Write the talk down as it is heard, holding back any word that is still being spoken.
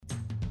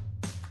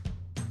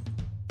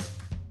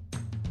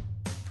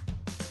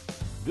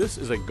This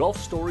is a Gulf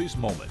Stories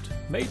moment,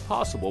 made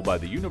possible by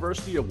the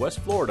University of West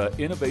Florida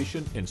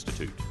Innovation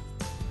Institute.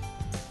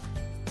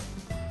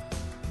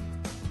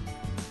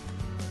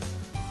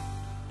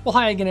 Well,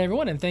 hi again,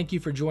 everyone, and thank you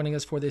for joining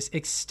us for this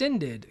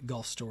extended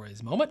Gulf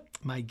Stories moment.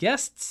 My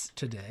guests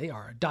today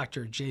are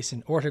Dr.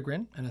 Jason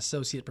Ortegren, an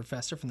associate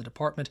professor from the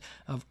Department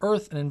of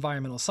Earth and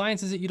Environmental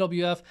Sciences at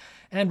UWF,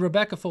 and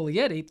Rebecca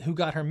Folietti, who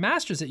got her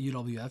master's at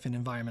UWF in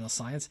environmental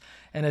science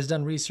and has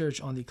done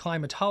research on the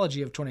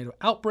climatology of tornado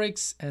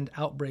outbreaks and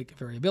outbreak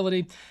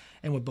variability.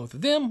 And with both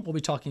of them, we'll be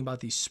talking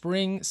about the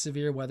spring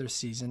severe weather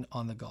season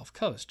on the Gulf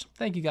Coast.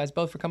 Thank you guys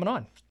both for coming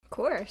on. Of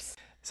course.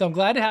 So I'm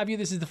glad to have you.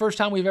 This is the first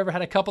time we've ever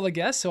had a couple of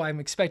guests, so I'm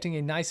expecting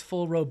a nice,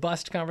 full,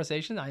 robust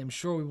conversation. I am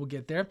sure we will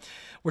get there.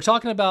 We're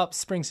talking about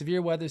spring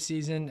severe weather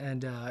season,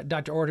 and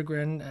Dr.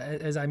 Ortegren,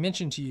 as I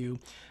mentioned to you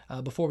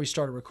before we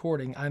started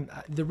recording,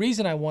 the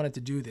reason I wanted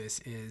to do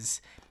this is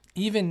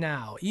even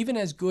now, even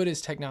as good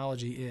as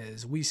technology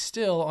is, we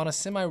still, on a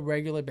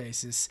semi-regular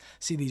basis,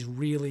 see these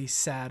really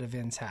sad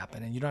events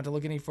happen. And you don't have to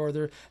look any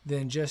further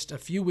than just a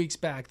few weeks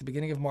back, the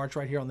beginning of March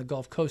right here on the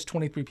Gulf Coast,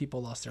 23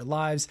 people lost their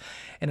lives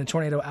in a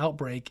tornado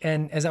outbreak.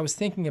 And as I was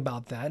thinking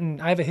about that,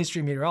 and I have a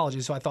history of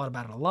meteorology, so I thought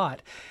about it a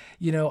lot,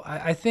 you know,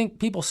 I think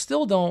people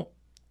still don't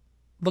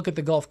look at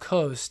the Gulf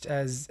Coast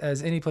as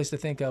any place to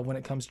think of when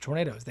it comes to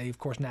tornadoes. They, of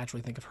course,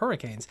 naturally think of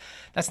hurricanes.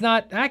 That's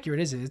not accurate,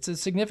 is it? It's a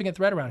significant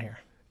threat around here.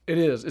 It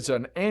is. It's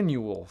an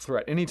annual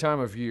threat any time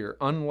of year.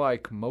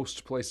 Unlike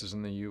most places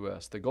in the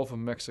U.S., the Gulf of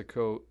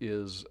Mexico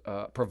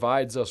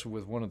provides us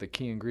with one of the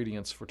key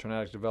ingredients for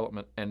tornadic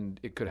development, and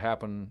it could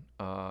happen,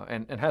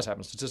 and has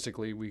happened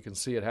statistically. We can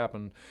see it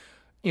happen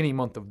any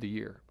month of the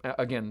year.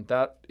 Again,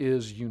 that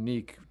is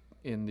unique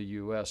in the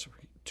U.S.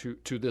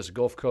 to this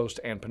Gulf Coast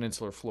and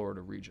Peninsular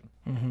Florida region.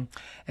 Mm-hmm.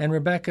 And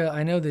Rebecca,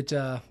 I know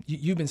that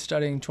you've been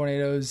studying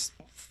tornadoes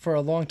for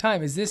a long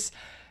time. Is this...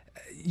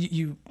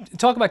 You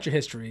talk about your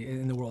history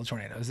in the world of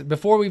tornadoes.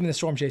 Before we even the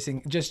storm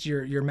chasing, just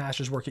your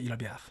master's work at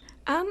UWF.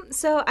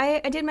 So I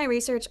did my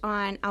research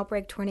on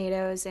outbreak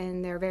tornadoes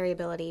and their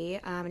variability.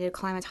 I did a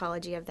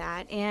climatology of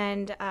that.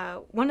 And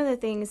one of the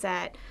things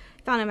that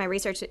I found in my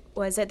research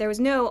was that there was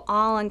no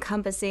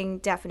all-encompassing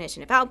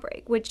definition of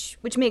outbreak, which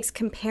makes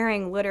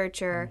comparing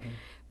literature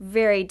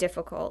very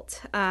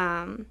difficult.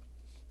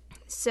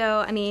 So,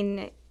 I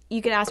mean,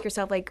 you could ask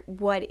yourself, like,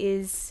 what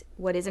is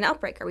an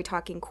outbreak? Are we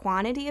talking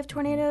quantity of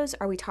tornadoes?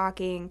 Are we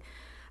talking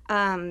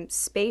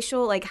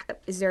spatial? Like,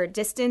 is there a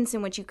distance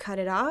in which you cut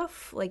it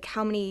off? Like,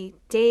 how many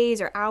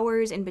days or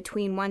hours in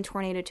between one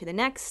tornado to the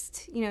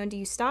next, do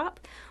you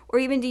stop? Or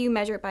even do you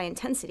measure it by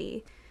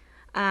intensity?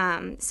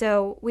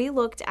 So we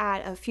looked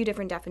at a few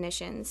different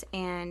definitions,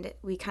 and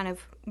we kind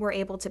of were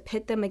able to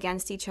pit them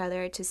against each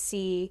other to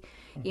see,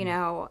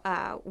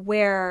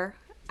 where,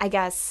 I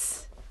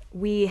guess,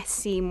 we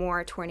see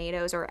more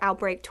tornadoes or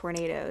outbreak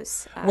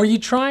tornadoes. Were you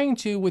trying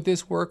to, with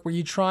this work,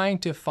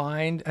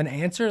 find an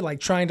answer,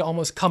 like trying to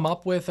almost come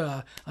up with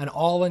an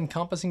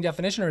all-encompassing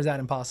definition, or is that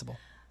impossible?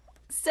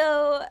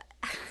 So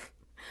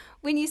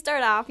when you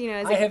start off,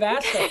 I have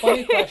asked a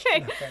funny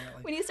question,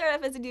 apparently. When you start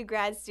off as a new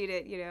grad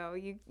student,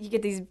 you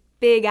get these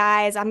big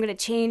eyes. I'm going to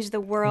change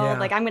the world. Yeah.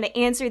 Like, I'm going to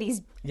answer these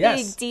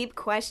big, deep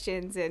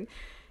questions. And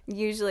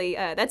usually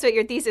that's what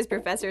your thesis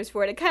professor is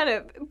for, to kind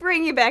of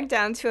bring you back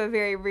down to a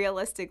very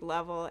realistic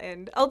level.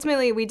 And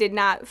ultimately, we did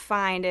not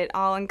find it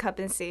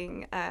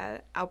all-encompassing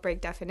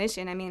outbreak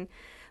definition. I mean,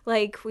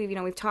 like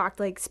we've talked,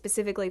 like,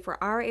 specifically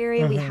for our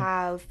area, we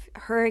have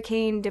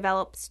hurricane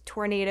developed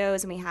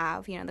tornadoes, and we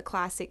have the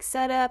classic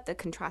setup, the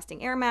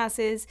contrasting air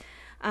masses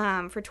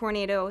for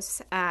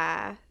tornadoes.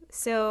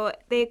 So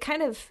they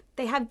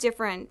have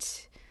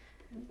different.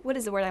 What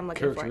is the word I'm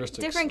looking for?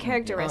 Different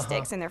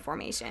characteristics in their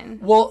formation.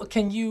 Well,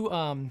 can you,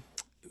 how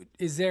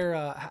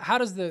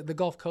does the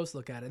Gulf Coast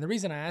look at it? And the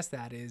reason I ask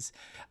that is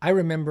I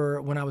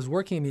remember when I was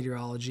working in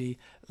meteorology,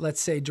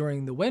 let's say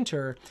during the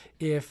winter,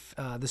 if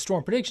the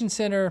Storm Prediction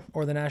Center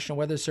or the National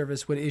Weather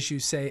Service would issue,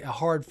 say, a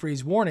hard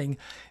freeze warning,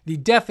 the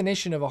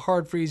definition of a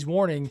hard freeze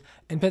warning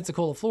in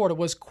Pensacola, Florida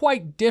was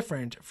quite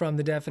different from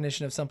the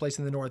definition of someplace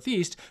in the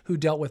Northeast who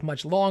dealt with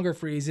much longer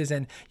freezes.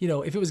 And,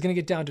 if it was going to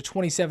get down to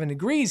 27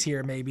 degrees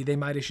here, maybe they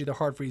might issue the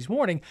hard freeze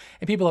warning,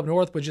 and people up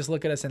north would just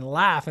look at us and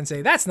laugh and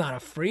say, that's not a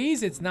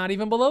freeze. It's not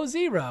even below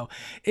zero.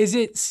 Is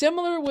it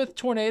similar with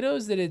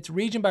tornadoes, that it's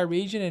region by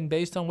region and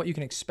based on what you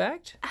can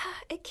expect?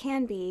 It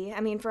can be.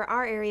 I mean, for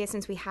our area,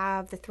 since we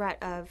have the threat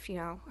of,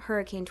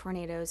 hurricane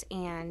tornadoes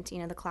and,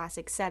 the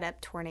classic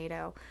setup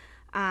tornado,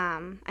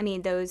 I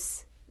mean,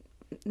 those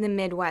in the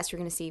Midwest, you're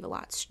going to see a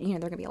lot, they're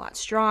going to be a lot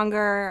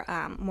stronger,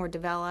 more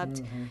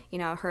developed.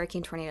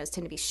 Hurricane tornadoes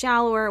tend to be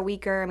shallower,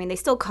 weaker. I mean, they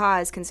still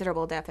cause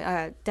considerable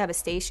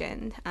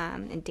devastation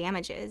and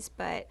damages,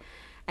 but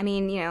I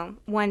mean,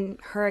 one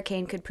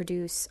hurricane could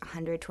produce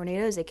 100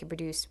 tornadoes. It could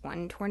produce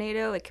one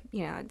tornado.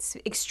 It's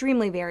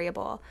extremely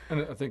variable.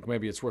 And I think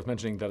maybe it's worth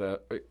mentioning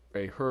that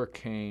a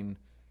hurricane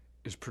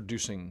is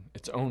producing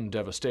its own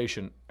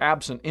devastation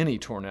absent any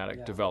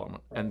tornadic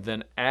development. Right. And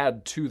then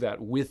add to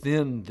that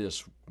within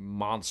this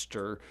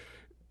monster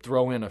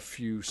throw in a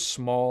few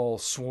small,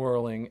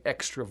 swirling,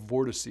 extra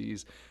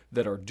vortices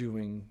that are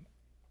doing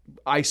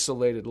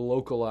isolated,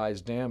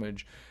 localized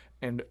damage.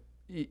 And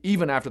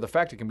even after the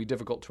fact, it can be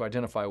difficult to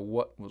identify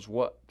what was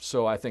what.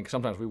 So I think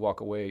sometimes we walk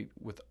away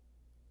with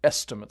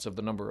estimates of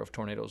the number of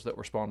tornadoes that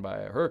were spawned by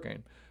a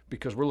hurricane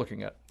because we're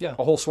looking at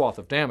a whole swath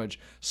of damage.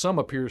 Some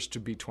appears to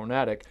be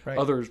tornadic,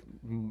 others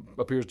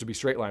appears to be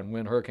straight line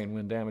wind, hurricane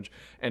wind damage,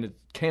 and it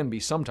can be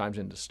sometimes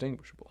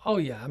indistinguishable. Oh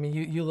yeah, I mean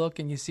you look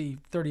and you see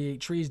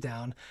 38 trees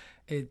down.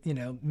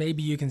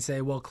 Maybe you can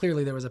say, well,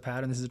 clearly there was a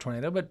pattern. This is a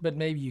tornado, but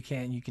maybe you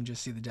can't. You can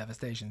just see the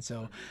devastation.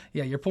 So,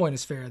 yeah, your point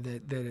is fair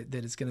that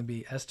it's going to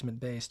be estimate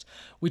based.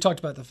 We talked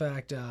about the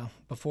fact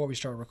before we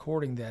started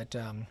recording that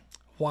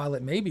while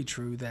it may be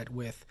true that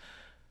with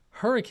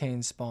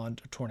hurricane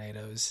spawned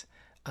tornadoes,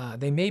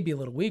 they may be a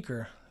little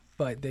weaker,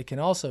 but they can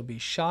also be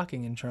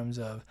shocking in terms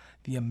of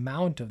the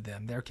amount of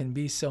them. There can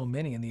be so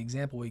many. In the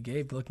example we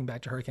gave, looking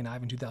back to Hurricane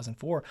Ivan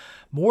 2004,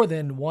 more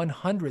than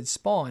 100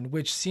 spawned,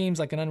 which seems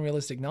like an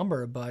unrealistic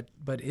number, but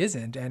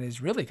isn't, and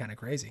is really kind of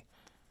crazy.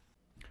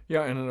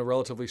 Yeah, and in a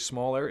relatively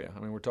small area. I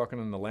mean, we're talking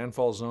in the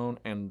landfall zone,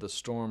 and the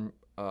storm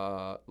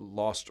and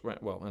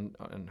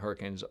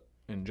hurricanes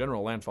in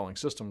general, landfalling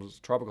systems,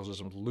 tropical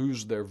systems,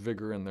 lose their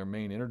vigor and their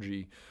main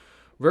energy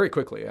very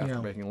quickly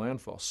after making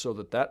landfall, so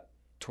that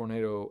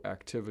tornado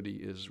activity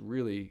is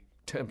really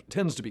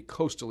tends to be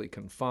coastally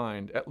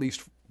confined, at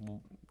least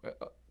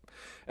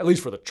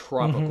for the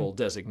tropical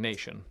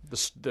designation.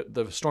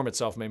 The storm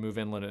itself may move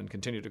inland and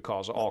continue to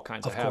cause all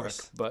kinds of havoc,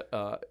 but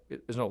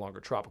it is no longer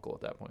tropical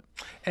at that point.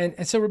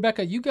 And so,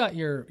 Rebecca, you got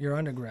your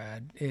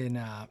undergrad in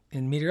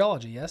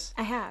meteorology, yes?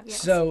 I have,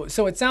 yes.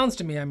 So it sounds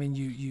to me, I mean,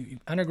 you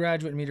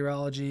undergraduate in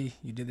meteorology,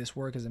 you did this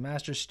work as a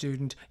master's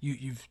student,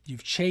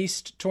 you've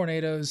chased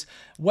tornadoes.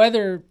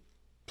 Weather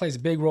plays a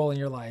big role in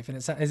your life, and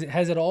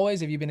has it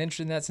always? Have you been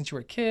interested in that since you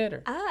were a kid?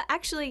 Or?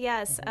 Actually,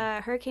 yes.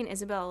 Hurricane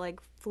Isabel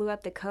flew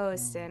up the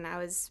coast, and I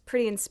was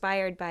pretty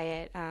inspired by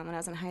it when I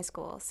was in high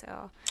school.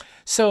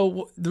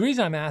 So the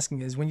reason I'm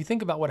asking is when you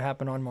think about what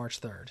happened on March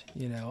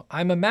 3rd,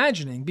 I'm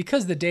imagining,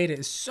 because the data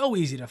is so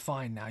easy to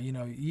find now,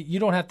 you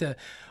don't have to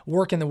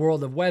work in the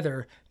world of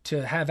weather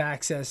to have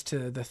access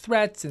to the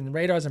threats and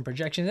radars and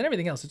projections and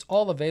everything else. It's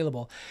all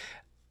available.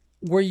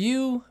 Were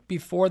you,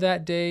 before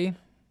that day,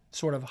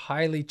 sort of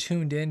highly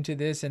tuned into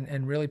this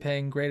and really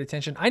paying great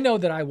attention? I know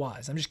that I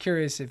was. I'm just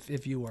curious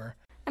if you were.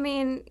 I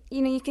mean,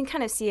 you can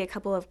kind of see a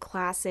couple of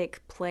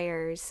classic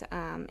players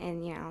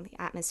in, the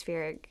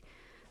atmospheric,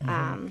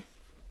 in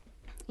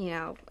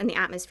the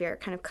atmosphere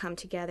kind of come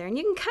together. And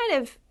you can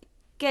kind of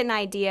get an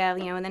idea,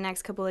 in the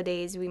next couple of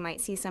days we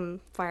might see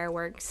some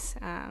fireworks,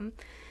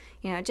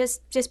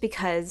 just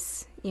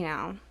because,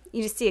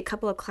 you just see a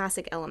couple of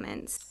classic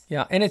elements.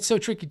 Yeah, and it's so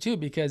tricky, too,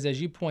 because as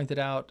you pointed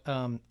out,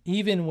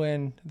 even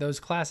when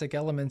those classic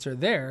elements are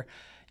there,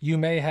 you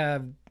may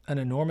have an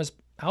enormous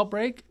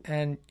outbreak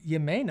and you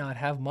may not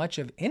have much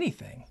of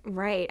anything.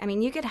 Right. I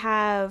mean, you could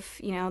have,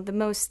 the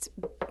most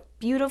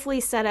beautifully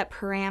set up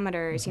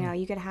parameters.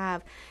 You could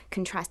have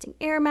contrasting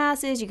air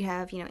masses. You could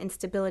have,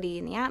 instability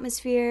in the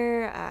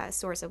atmosphere,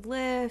 source of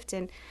lift,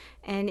 and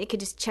it could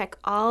just check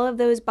all of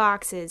those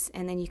boxes,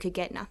 and then you could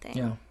get nothing.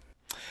 Yeah.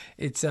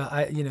 It's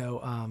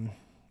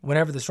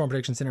whenever the Storm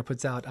Prediction Center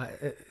puts out,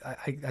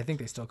 I think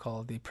they still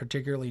call it the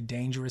particularly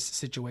dangerous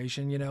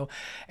situation,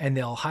 and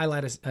they'll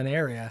highlight an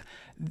area.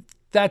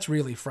 That's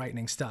really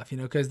frightening stuff,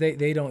 because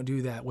they don't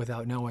do that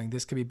without knowing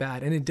this could be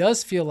bad. And it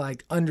does feel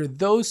like under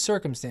those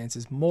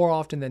circumstances, more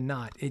often than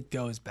not, it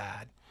goes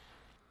bad.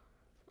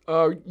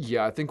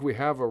 Yeah, I think we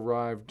have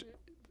arrived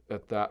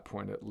at that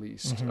point at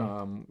least.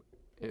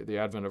 The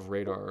advent of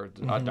radar,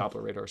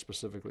 Doppler radar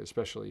specifically,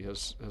 especially,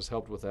 has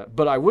helped with that.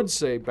 But I would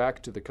say,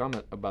 back to the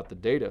comment about the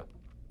data,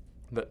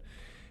 that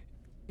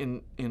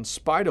in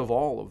spite of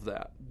all of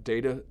that,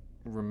 data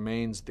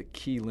remains the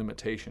key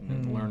limitation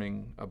in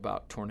learning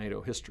about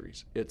tornado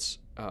histories. It's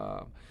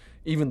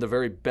even the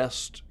very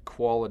best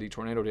quality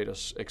tornado data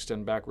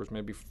extend backwards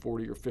maybe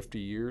 40 or 50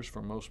 years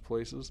for most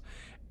places,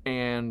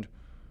 and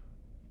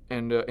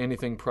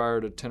anything prior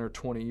to 10 or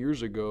 20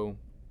 years ago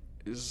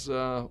is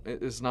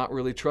not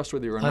really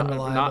trustworthy or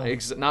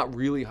not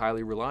really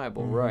highly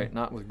reliable, right?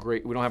 Not with we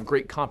don't have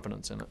great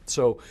confidence in it.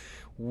 So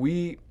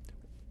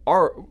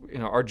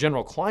our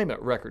general climate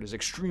record is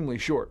extremely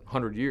short,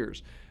 100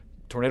 years.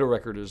 Tornado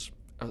record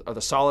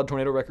the solid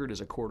tornado record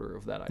is a quarter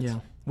of that, I'd say.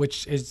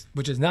 Which is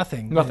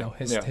nothing.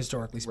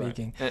 Historically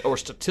speaking. Right. Or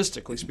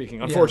statistically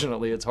speaking.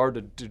 Unfortunately, it's hard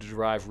to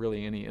derive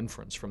really any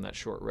inference from that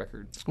short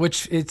record.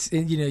 Which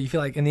you feel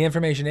like in the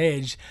information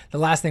age, the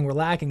last thing we're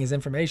lacking is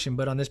information,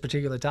 but on this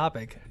particular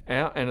topic.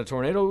 And a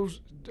tornado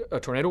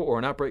or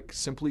an outbreak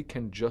simply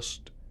can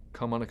just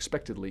come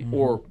unexpectedly,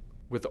 or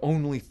with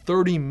only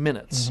 30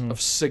 minutes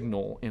of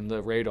signal in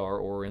the radar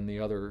or in the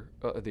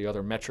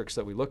other metrics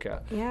that we look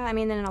at. Yeah, I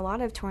mean, then a lot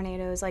of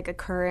tornadoes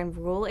occur in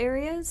rural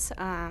areas.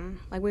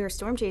 We were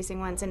storm chasing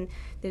once, and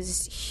there's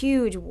this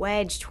huge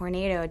wedge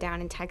tornado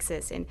down in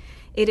Texas, and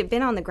it had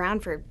been on the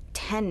ground for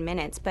 10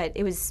 minutes, but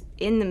it was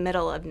in the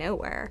middle of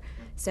nowhere.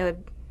 So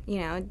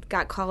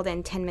got called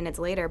in 10 minutes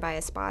later by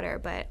a spotter.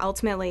 But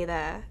ultimately,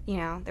 the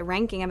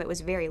ranking of it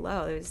was very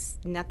low. There was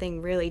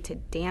nothing really to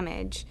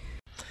damage.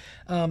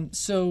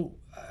 So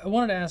I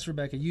wanted to ask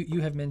Rebecca,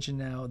 you have mentioned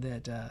now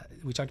that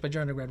we talked about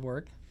your undergrad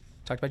work,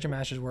 talked about your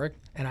master's work,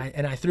 and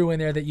I threw in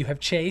there that you have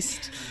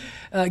chased.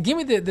 Give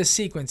me the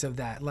sequence of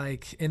that.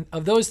 Like,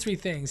 of those three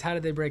things, how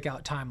did they break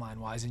out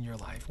timeline-wise in your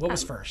life? What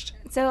was first?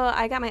 So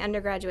I got my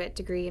undergraduate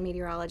degree in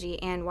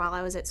meteorology, and while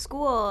I was at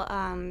school,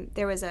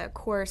 there was a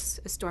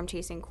storm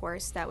chasing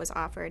course that was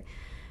offered.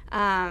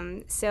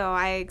 So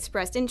I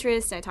expressed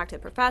interest, and I talked to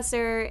the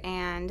professor,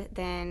 and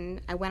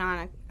then I went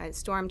on a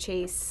storm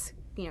chase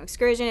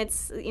excursion.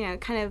 It's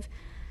kind of,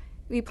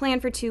 we plan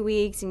for 2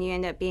 weeks and you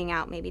end up being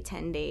out maybe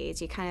 10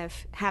 days. You kind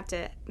of have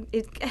to,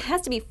 it has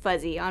to be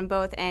fuzzy on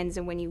both ends,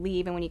 and when you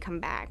leave and when you come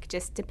back,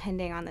 just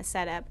depending on the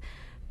setup.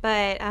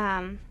 But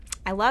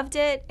I loved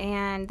it,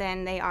 and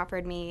then they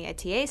offered me a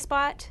TA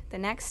spot the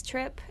next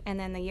trip, and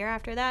then the year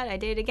after that I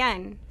did it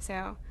again.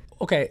 So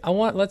okay,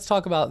 let's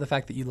talk about the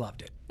fact that you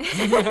loved it.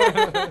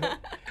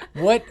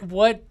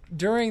 What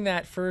during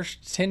that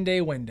first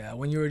 10-day window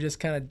when you were just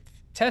kind of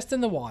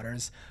testing the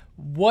waters,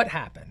 what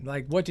happened?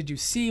 Like, what did you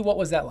see? What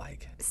was that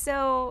like?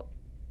 So,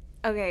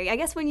 okay, I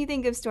guess when you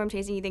think of storm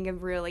chasing, you think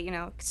of really,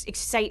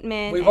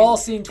 excitement. We've all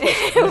seen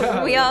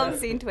Twister. We all have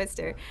seen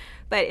Twister.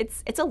 But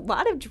it's a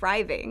lot of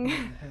driving.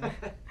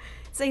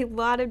 It's a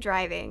lot of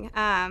driving.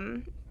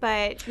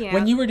 But,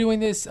 when you were doing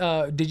this,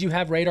 did you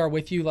have radar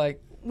with you?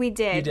 Like, we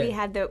did. You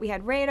did. We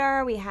had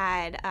radar. We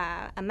had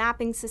a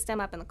mapping system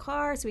up in the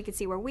car, so we could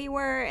see where we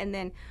were, and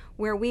then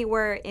where we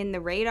were in the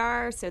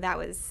radar. So that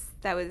was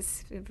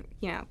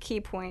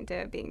key point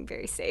to being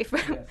very safe.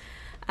 Yes.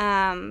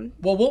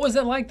 Well, what was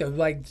it like though?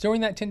 Like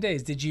during that 10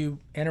 days, did you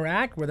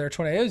interact? Were there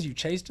tornadoes? You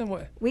chased them?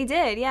 What? We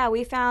did. Yeah,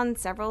 we found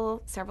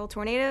several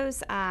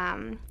tornadoes.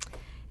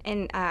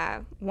 In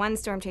one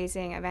storm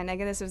chasing event, I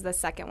guess this was the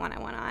second one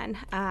I went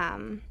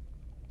on.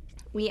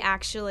 We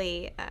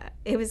actually,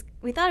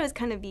 we thought it was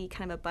kind of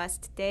a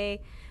bust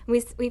day.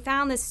 We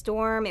found this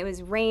storm. It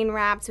was rain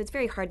wrapped, so it's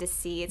very hard to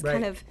see. It's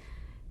kind of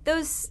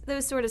those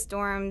sort of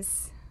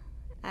storms.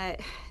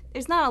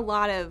 There's not a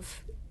lot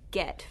of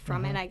get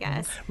from it, I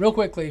guess. Real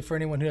quickly, for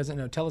anyone who doesn't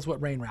know, tell us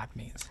what rain wrapped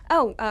means.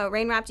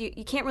 Rain wrapped,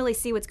 you can't really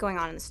see what's going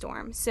on in the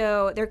storm.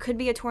 So there could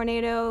be a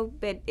tornado,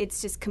 but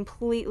it's just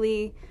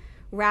completely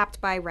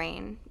wrapped by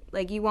rain.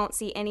 Like, you won't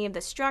see any of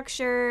the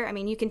structure. I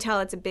mean, you can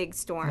tell it's a big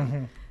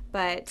storm.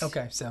 But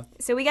okay, so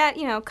we got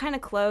kind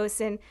of close,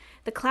 and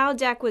the cloud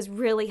deck was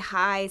really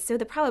high, so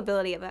the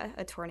probability of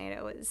a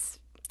tornado was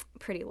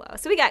pretty low.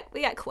 So we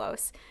got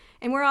close,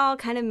 and we're all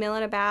kind of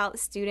milling about.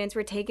 Students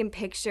were taking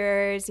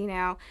pictures,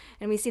 and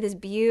we see this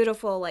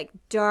beautiful like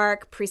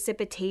dark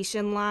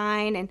precipitation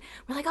line, and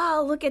we're like,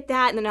 oh, look at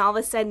that! And then all of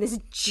a sudden, this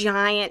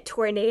giant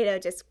tornado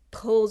just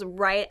pulls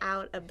right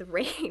out of the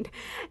rain,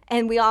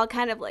 and we all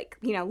kind of like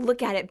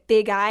look at it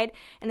big-eyed,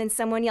 and then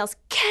someone yells,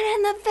 "Get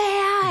in the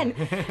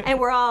van!" And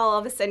we're all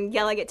of a sudden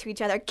yelling it to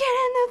each other, "Get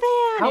in the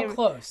van!" How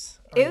close?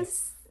 It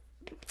was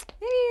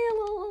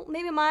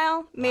maybe a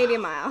mile, maybe a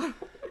mile.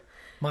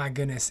 My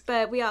goodness.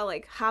 But we all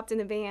like hopped in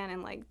the van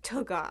and like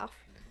took off.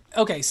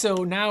 Okay, so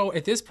now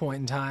at this point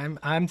in time,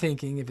 I'm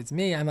thinking, if it's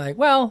me, I'm like,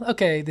 well,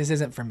 okay, this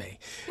isn't for me.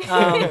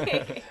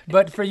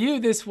 But for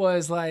you, this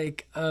was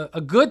like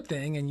a good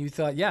thing, and you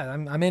thought, yeah,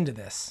 I'm into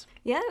this.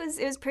 Yeah,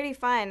 it was pretty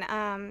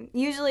fun.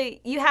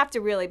 Usually, you have to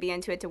really be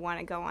into it to want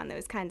to go on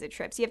those kinds of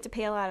trips. You have to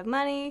pay a lot of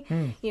money,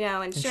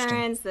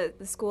 insurance. The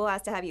school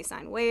has to have you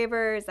sign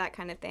waivers, that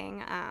kind of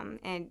thing.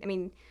 And I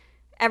mean,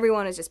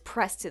 everyone was just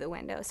pressed to the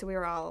window, so we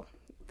were all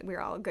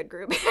a good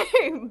group.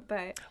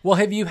 But well,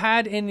 have you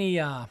had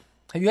any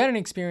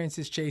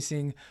experiences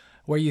chasing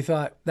where you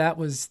thought that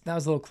was a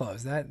little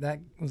close? That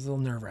was a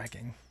little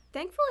nerve-wracking.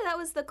 Thankfully, that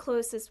was the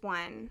closest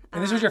one.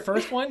 And this was your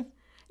first one?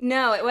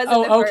 No, it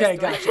wasn't the first okay,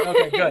 one. Gotcha.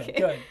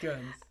 Okay,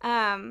 good.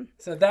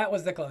 So that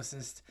was the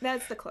closest.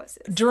 That's the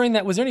closest. During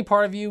that, was there any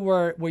part of you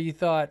where you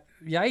thought,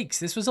 yikes,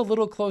 this was a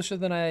little closer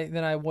than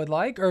I would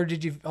like, or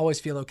did you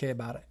always feel okay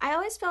about it? I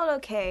always felt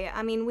okay.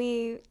 I mean,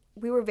 we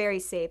were very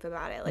safe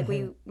about it. Like,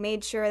 we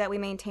made sure that we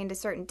maintained a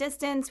certain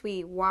distance.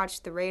 We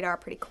watched the radar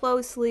pretty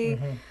closely.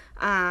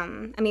 I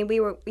mean,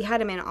 we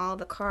had them in all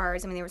the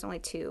cars. I mean, there was only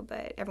 2,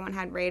 but everyone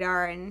had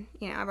radar, and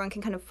everyone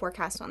can kind of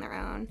forecast on their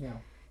own. Yeah.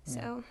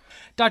 So,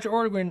 Dr.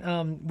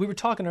 Ortgren, we were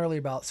talking earlier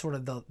about sort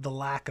of the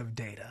lack of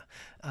data,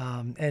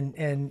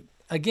 and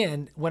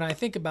again, when I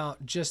think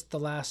about just the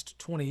last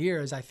 20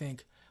 years, I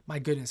think, my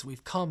goodness,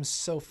 we've come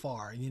so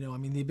far. I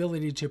mean, the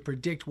ability to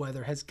predict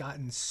weather has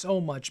gotten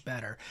so much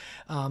better.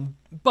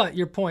 But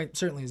your point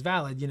certainly is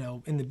valid.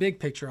 In the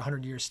big picture,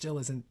 100 years still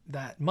isn't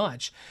that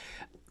much.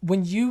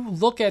 When you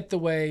look at the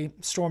way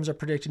storms are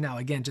predicted now,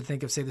 again, to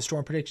think of, say, the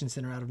Storm Prediction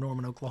Center out of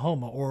Norman,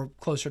 Oklahoma, or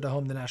closer to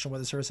home, the National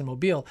Weather Service in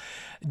Mobile,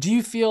 do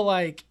you feel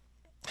like,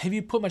 have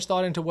you put much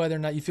thought into whether or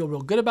not you feel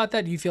real good about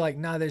that? Do you feel like,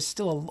 there's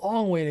still a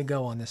long way to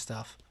go on this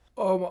stuff?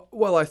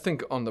 Well, I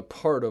think on the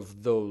part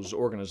of those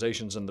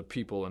organizations and the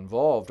people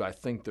involved, I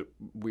think that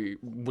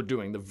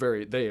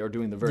they are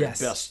doing the very yes.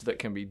 best that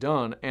can be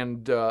done,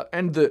 and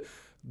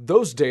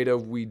those data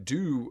we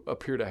do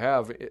appear to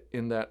have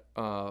in that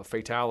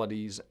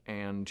fatalities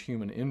and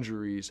human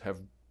injuries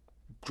have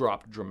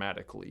dropped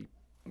dramatically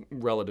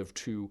relative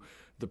to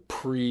the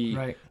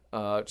pre-satellite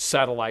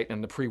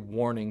and the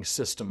pre-warning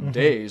system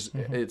days.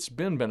 It's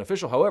been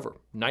beneficial. However,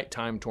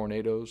 nighttime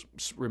tornadoes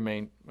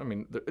remain,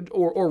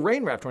 or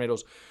rain wrap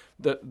tornadoes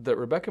that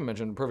Rebecca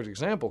mentioned, a perfect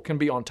example, can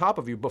be on top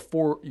of you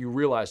before you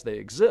realize they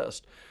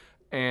exist.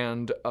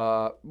 And,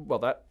 they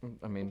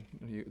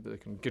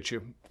can get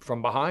you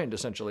from behind,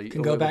 essentially.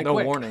 Can go back no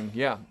quick. warning.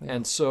 Yeah.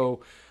 And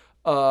so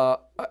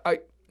I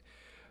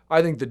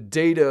think the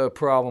data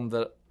problem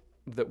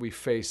that we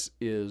face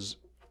is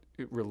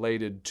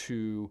related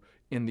to,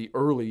 in the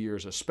early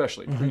years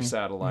especially,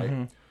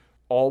 pre-satellite,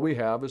 all we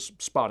have is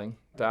spotting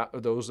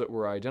those that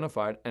were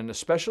identified, and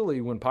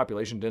especially when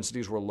population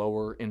densities were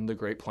lower in the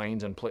Great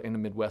Plains and in the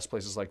Midwest,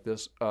 places like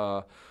this,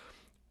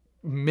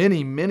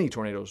 many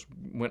tornadoes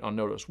went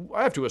unnoticed.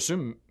 I have to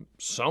assume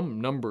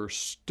some number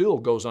still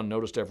goes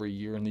unnoticed every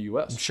year in the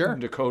U.S. Sure.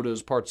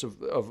 Dakotas, parts of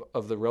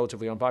the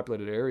relatively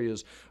unpopulated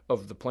areas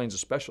of the plains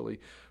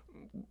especially,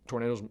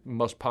 tornadoes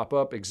must pop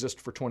up,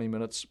 exist for 20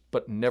 minutes,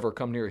 but never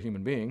come near a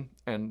human being,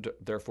 and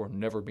therefore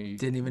never be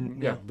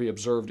be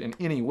observed in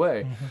any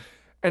way.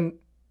 And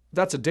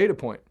that's a data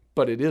point,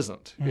 but it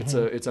isn't.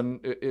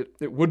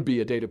 It would be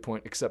a data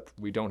point, except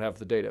we don't have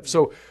the data.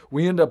 So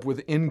we end up with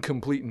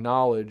incomplete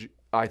knowledge,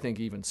 I think,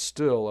 even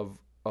still,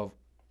 of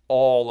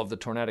all of the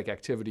tornadic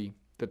activity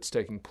that's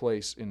taking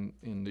place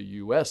in the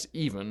U.S.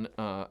 even,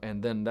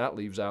 and then that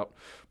leaves out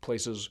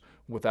places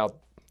without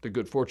the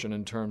good fortune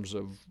in terms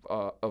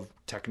of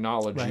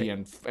technology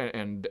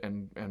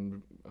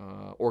and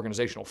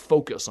organizational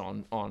focus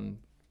on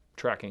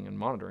tracking and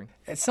monitoring.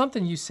 It's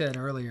something you said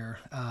earlier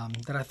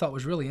that I thought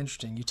was really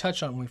interesting. You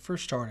touched on when we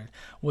first started,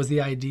 was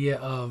the idea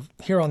of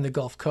here on the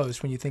Gulf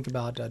Coast, when you think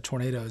about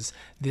tornadoes,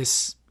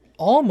 this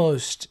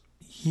almost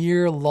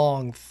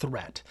year-long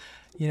threat.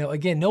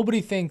 Again, nobody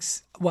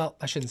thinks, well,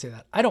 I shouldn't say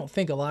that. I don't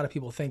think a lot of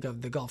people think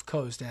of the Gulf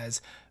Coast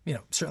as,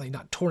 certainly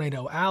not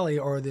Tornado Alley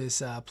or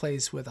this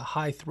place with a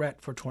high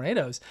threat for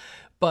tornadoes.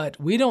 But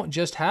we don't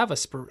just have a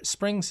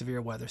spring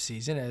severe weather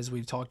season. As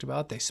we've talked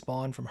about, they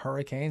spawn from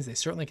hurricanes. They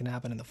certainly can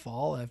happen in the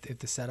fall if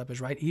the setup is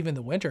right, even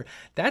the winter.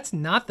 That's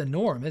not the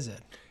norm, is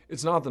it?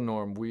 It's not the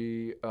norm.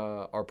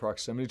 Our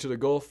proximity to the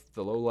Gulf,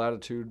 the low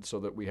latitude,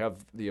 so that we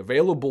have the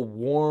available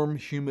warm,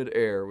 humid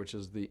air, which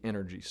is the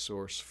energy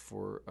source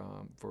for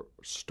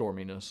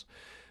storminess.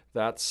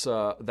 That's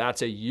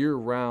a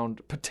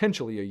year-round,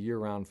 potentially a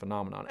year-round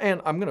phenomenon. And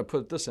I'm going to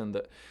put this in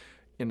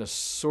a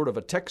sort of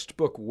a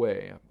textbook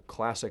way,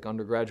 classic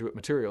undergraduate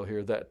material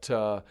here, that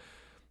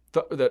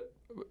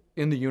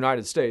in the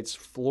United States,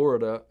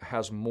 Florida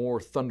has more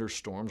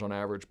thunderstorms on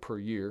average per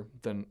year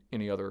than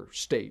any other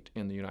state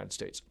in the United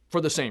States, for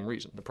the same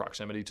reason. The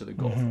proximity to the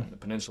Gulf and the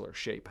peninsular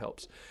shape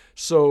helps.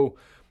 So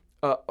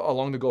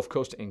along the Gulf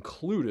Coast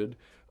included,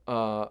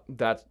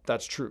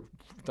 that's true.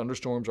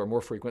 Thunderstorms are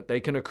more frequent. They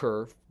can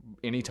occur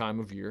any time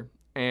of year.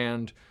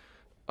 And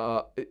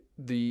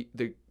the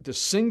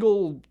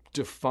single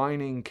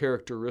defining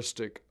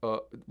characteristic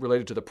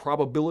related to the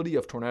probability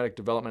of tornadic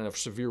development and of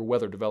severe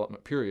weather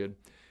development period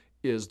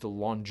is the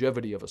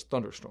longevity of a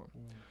thunderstorm.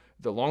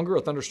 The longer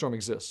a thunderstorm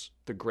exists,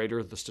 the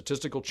greater the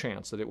statistical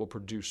chance that it will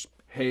produce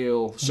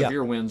hail,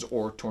 severe winds,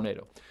 or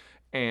tornado.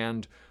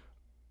 And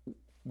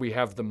we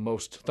have the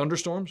most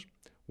thunderstorms.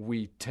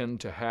 We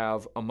tend to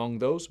have, among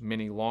those,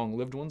 many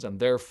long-lived ones, and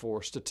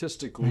therefore,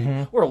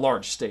 statistically, we're a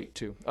large state,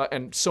 too,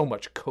 and so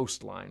much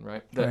coastline,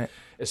 right? That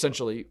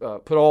essentially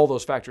put all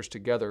those factors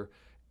together,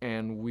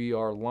 and we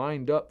are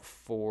lined up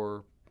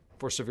for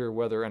severe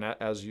weather, and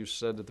as you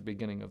said at the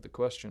beginning of the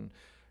question,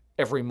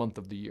 every month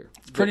of the year.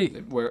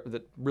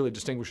 That really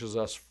distinguishes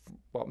us.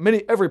 Well,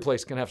 every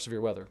place can have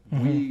severe weather.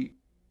 We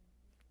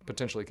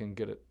potentially can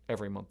get it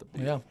every month of the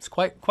year. Yeah, it's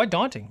quite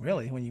daunting,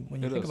 really, when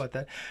you think about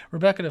that.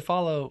 Rebecca, to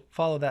follow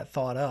that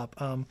thought up,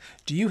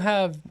 do you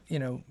have,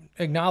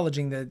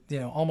 acknowledging that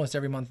almost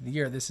every month of the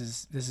year this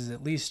is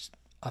at least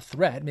a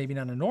threat, maybe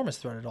not an enormous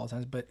threat at all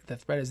times, but the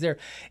threat is there.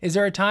 Is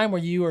there a time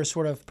where you are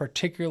sort of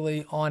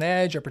particularly on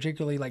edge or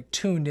particularly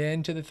tuned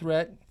in to the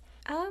threat?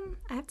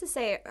 I have to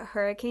say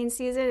hurricane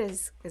season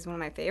is one of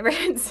my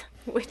favorites,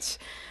 which,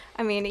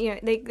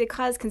 they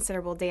cause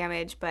considerable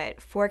damage, but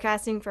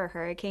forecasting for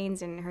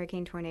hurricanes and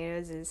hurricane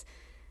tornadoes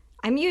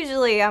I'm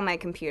usually on my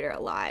computer a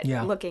lot,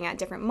 looking at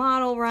different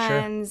model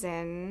runs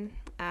and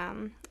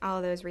all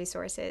of those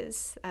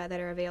resources that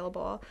are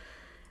available.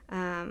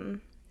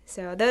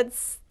 So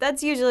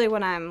that's usually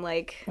when I'm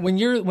when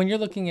you're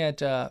looking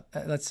at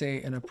let's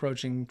say an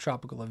approaching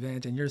tropical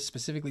event, and you're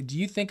specifically, do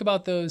you think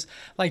about those?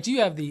 Do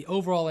you have the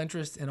overall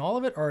interest in all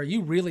of it, or are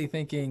you really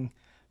thinking,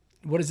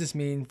 what does this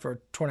mean for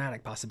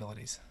tornadic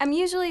possibilities? I'm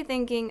usually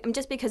thinking,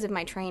 just because of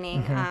my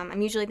training,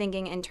 I'm usually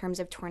thinking in terms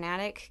of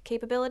tornadic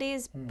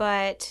capabilities,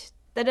 but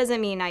that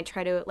doesn't mean I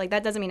try to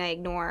that doesn't mean I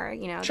ignore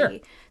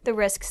the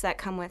risks that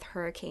come with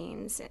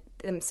hurricanes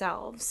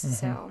themselves.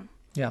 So.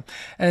 Yeah.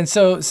 And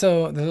so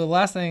the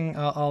last thing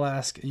I'll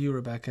ask you,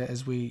 Rebecca,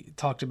 as we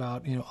talked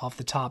about, off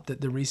the top,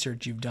 the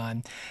research you've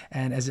done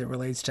and as it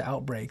relates to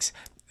outbreaks,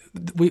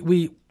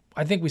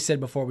 I think we said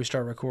before we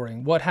started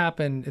recording, what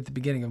happened at the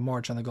beginning of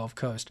March on the Gulf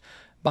Coast,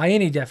 by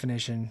any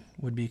definition,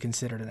 would be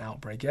considered an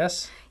outbreak,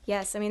 yes?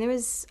 Yes. I mean, there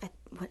was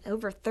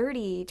over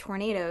 30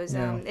 tornadoes.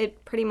 Yeah.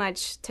 It pretty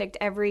much ticked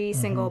every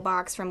single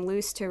box from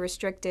loose to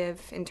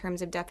restrictive in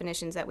terms of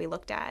definitions that we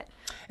looked at.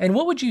 And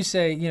what would you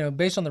say,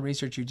 based on the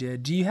research you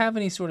did, do you have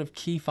any sort of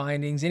key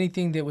findings,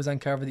 anything that was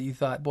uncovered that you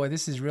thought, boy,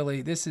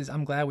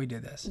 I'm glad we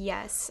did this?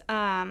 Yes.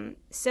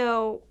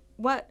 So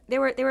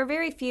there were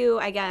very few,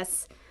 I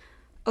guess,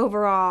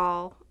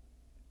 overall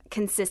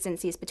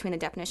consistencies between the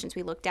definitions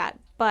we looked at,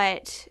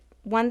 but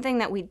one thing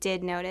that we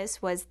did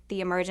notice was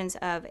the emergence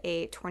of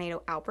a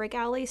tornado outbreak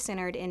alley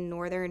centered in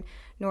northern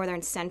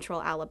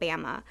central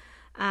Alabama,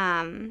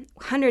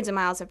 hundreds of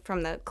miles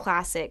from the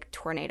classic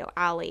tornado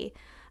alley,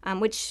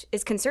 which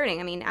is concerning.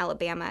 I mean,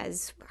 Alabama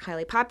is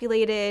highly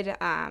populated,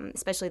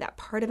 especially that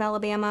part of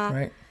Alabama.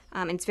 Right.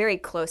 And it's very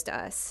close to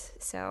us.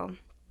 So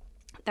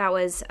that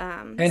was...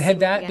 and had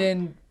that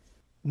been...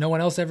 No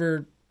one else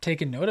ever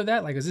taken note of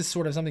that? Like, is this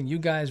sort of something you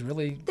guys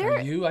really,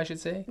 I should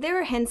say? There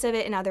were hints of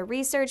it in other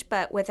research,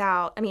 but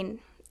without,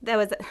 that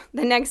was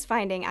the next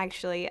finding,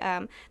 actually.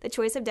 The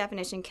choice of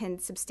definition can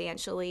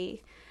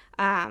substantially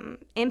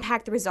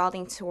impact the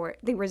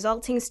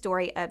resulting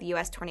story of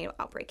U.S. tornado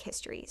outbreak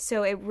history.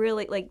 So it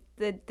really,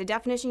 the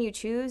definition you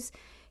choose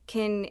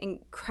can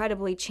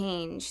incredibly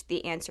change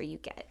the answer you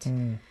get.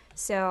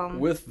 So,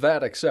 with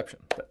that exception,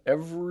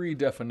 every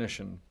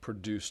definition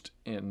produced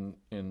in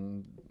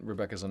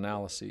Rebecca's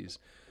analyses,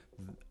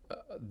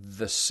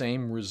 the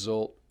same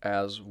result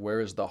as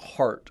where is the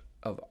heart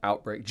of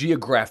outbreak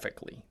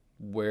geographically,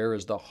 where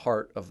is the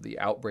heart of the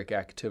outbreak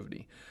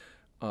activity.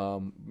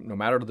 No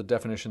matter the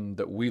definition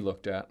that we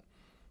looked at,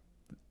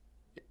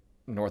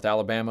 North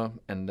Alabama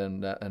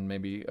and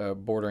maybe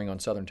bordering on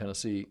southern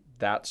Tennessee,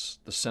 that's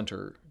the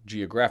center,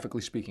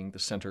 geographically speaking, the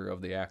center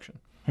of the action.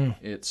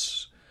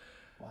 It's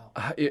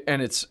wow.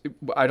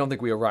 I don't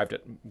think we arrived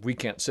at, we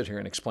can't sit here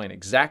and explain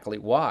exactly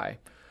why.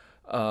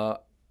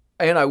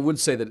 And I would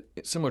say that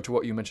it's similar to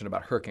what you mentioned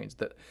about hurricanes,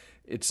 that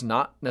it's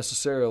not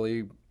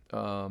necessarily,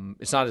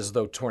 it's not as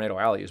though Tornado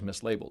Alley is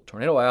mislabeled.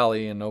 Tornado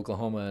Alley in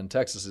Oklahoma and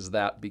Texas is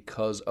that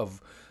because of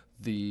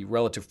the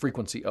relative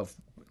frequency of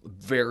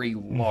very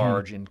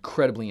large,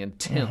 incredibly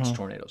intense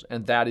tornadoes.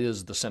 And that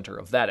is the center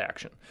of that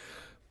action.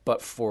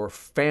 But for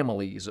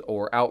families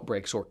or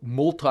outbreaks or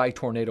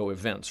multi-tornado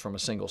events from a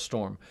single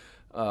storm,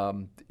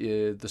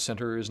 the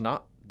center is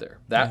not there.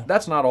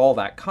 That's not all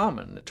that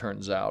common, it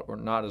turns out, or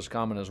not as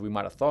common as we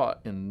might have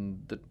thought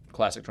in the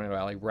classic Tornado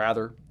Alley.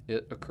 Rather,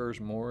 it occurs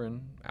more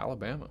in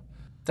Alabama.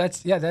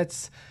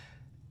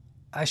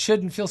 I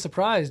shouldn't feel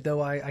surprised,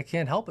 though I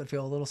can't help but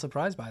feel a little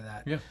surprised by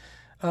that. Yeah.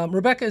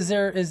 Rebecca, is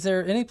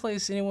there any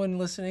place anyone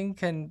listening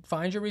can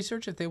find your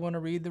research if they want to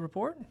read the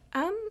report?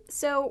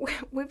 So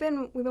we've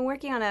been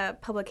working on a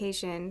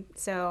publication.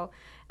 So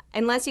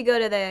unless you go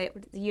to the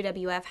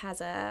UWF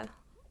has a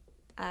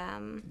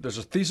there's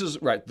a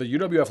thesis, right? The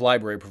UWF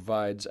library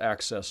provides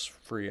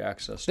free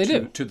access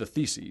to the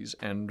theses,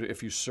 and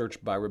if you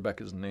search by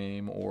Rebecca's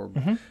name or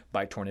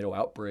by tornado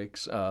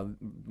outbreaks,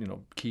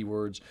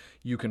 keywords,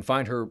 you can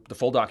find the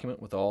full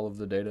document with all of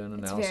the data and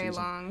analyses. It's very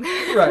long.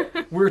 Right.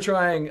 We're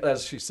trying,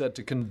 as she said,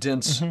 to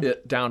condense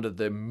it down to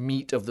the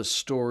meat of the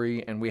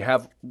story, and we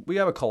have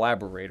a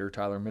collaborator,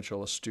 Tyler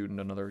Mitchell, a student,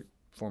 another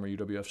former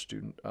UWF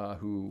student,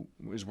 who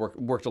is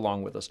worked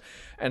along with us,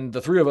 and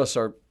the three of us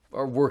are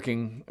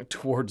working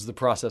towards the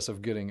process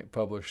of getting it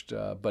published,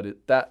 but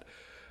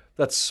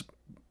that's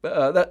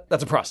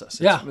a process.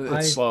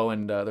 It's slow,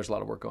 and there's a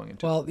lot of work going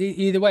into it. Well,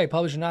 either way,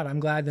 published or not, I'm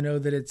glad to know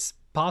that it's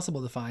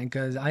possible to find,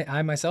 because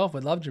I myself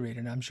would love to read it,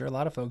 and I'm sure a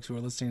lot of folks who are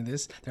listening to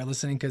this, they're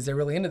listening because they're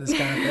really into this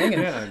kind of thing,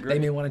 and they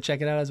may want to check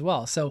it out as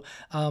well. So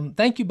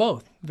thank you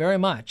both very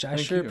much. I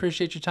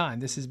appreciate your time.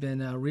 This has been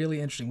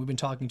really interesting. We've been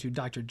talking to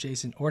Dr.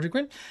 Jason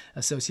Ortegren,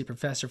 Associate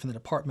Professor from the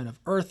Department of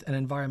Earth and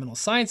Environmental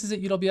Sciences at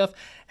UWF,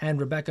 and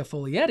Rebecca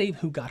Folietti,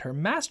 who got her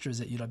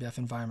master's at UWF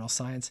Environmental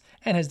Science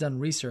and has done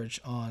research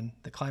on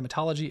the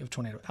climatology of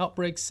tornado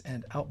outbreaks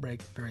and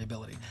outbreak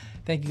variability.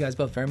 Thank you guys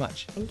both very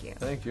much. Thank you.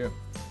 Thank you.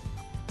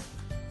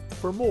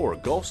 For more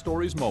Gulf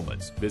Stories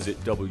moments,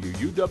 visit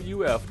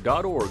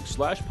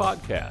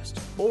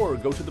wuwf.org/podcast or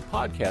go to the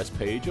podcast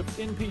page of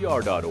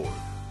npr.org.